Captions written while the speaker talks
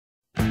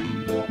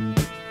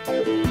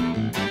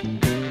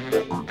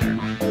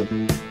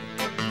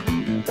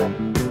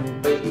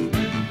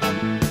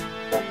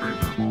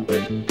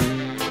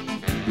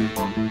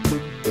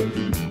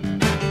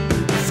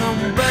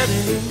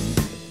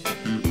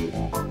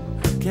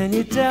Can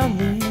you tell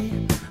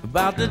me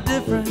about the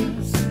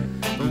difference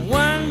from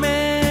one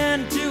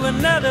man to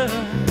another?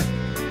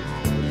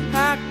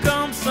 How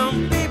come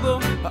some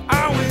people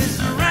are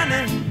always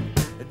running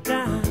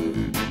down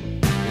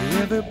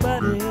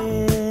everybody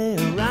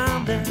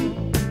around them?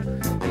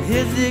 And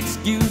his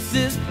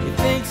excuses, he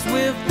thinks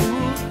we're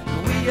fools,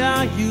 we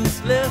are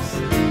useless.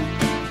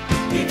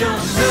 He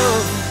don't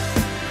know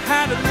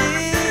how to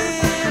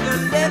live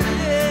and let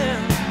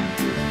live,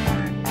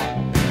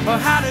 or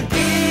how to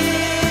give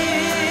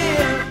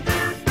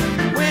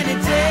when he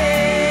takes.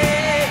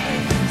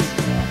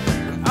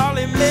 And all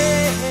he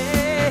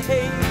makes a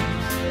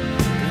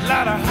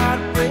lot of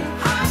heartbreak.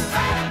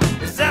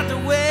 Is that the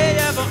way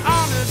of an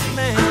honest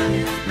man?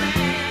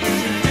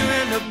 He's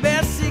doing the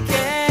best he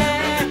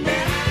can.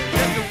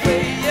 That's the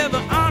way of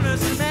an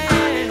honest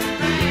man,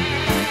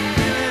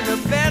 doing the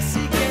best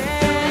he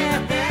can.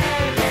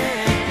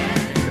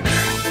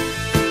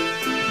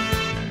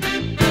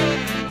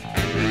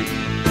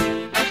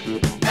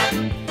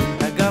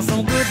 I got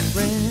some good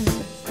friends,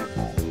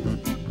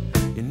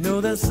 you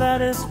know they're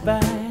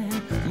satisfied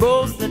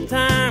most of the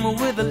time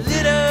with a little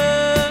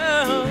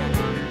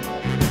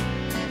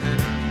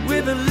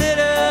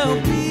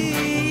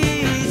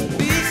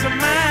peace of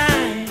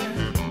mind.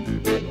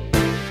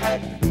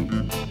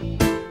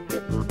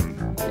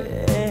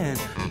 And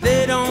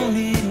they don't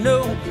need no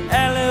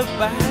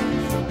alibis,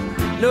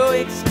 no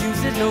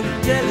excuses, no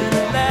telling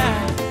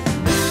lies.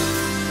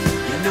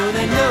 You know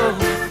they know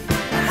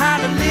how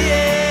to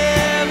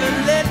live and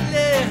let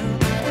live,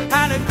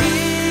 how to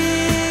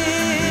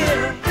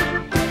give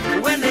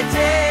when they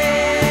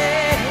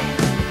take.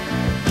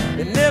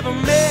 They never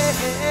make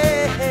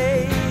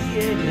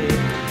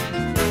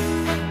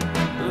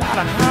a lot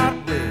of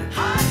heartbreak.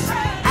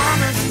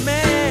 Honest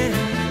man,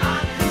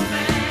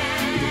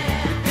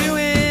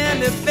 doing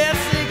the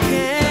best he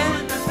can.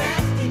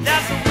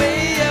 That's the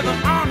way of an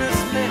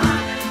honest man,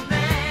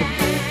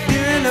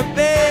 doing the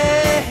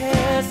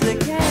best he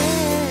can.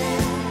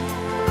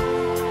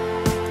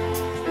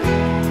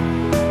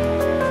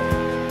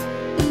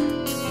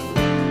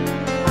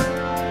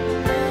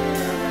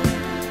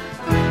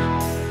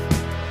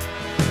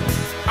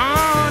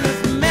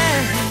 Honest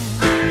man,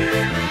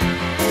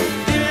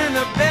 doing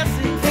the best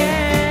he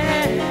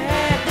can.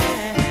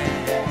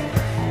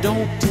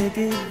 Don't take a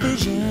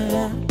vision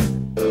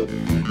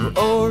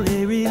or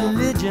a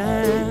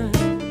religion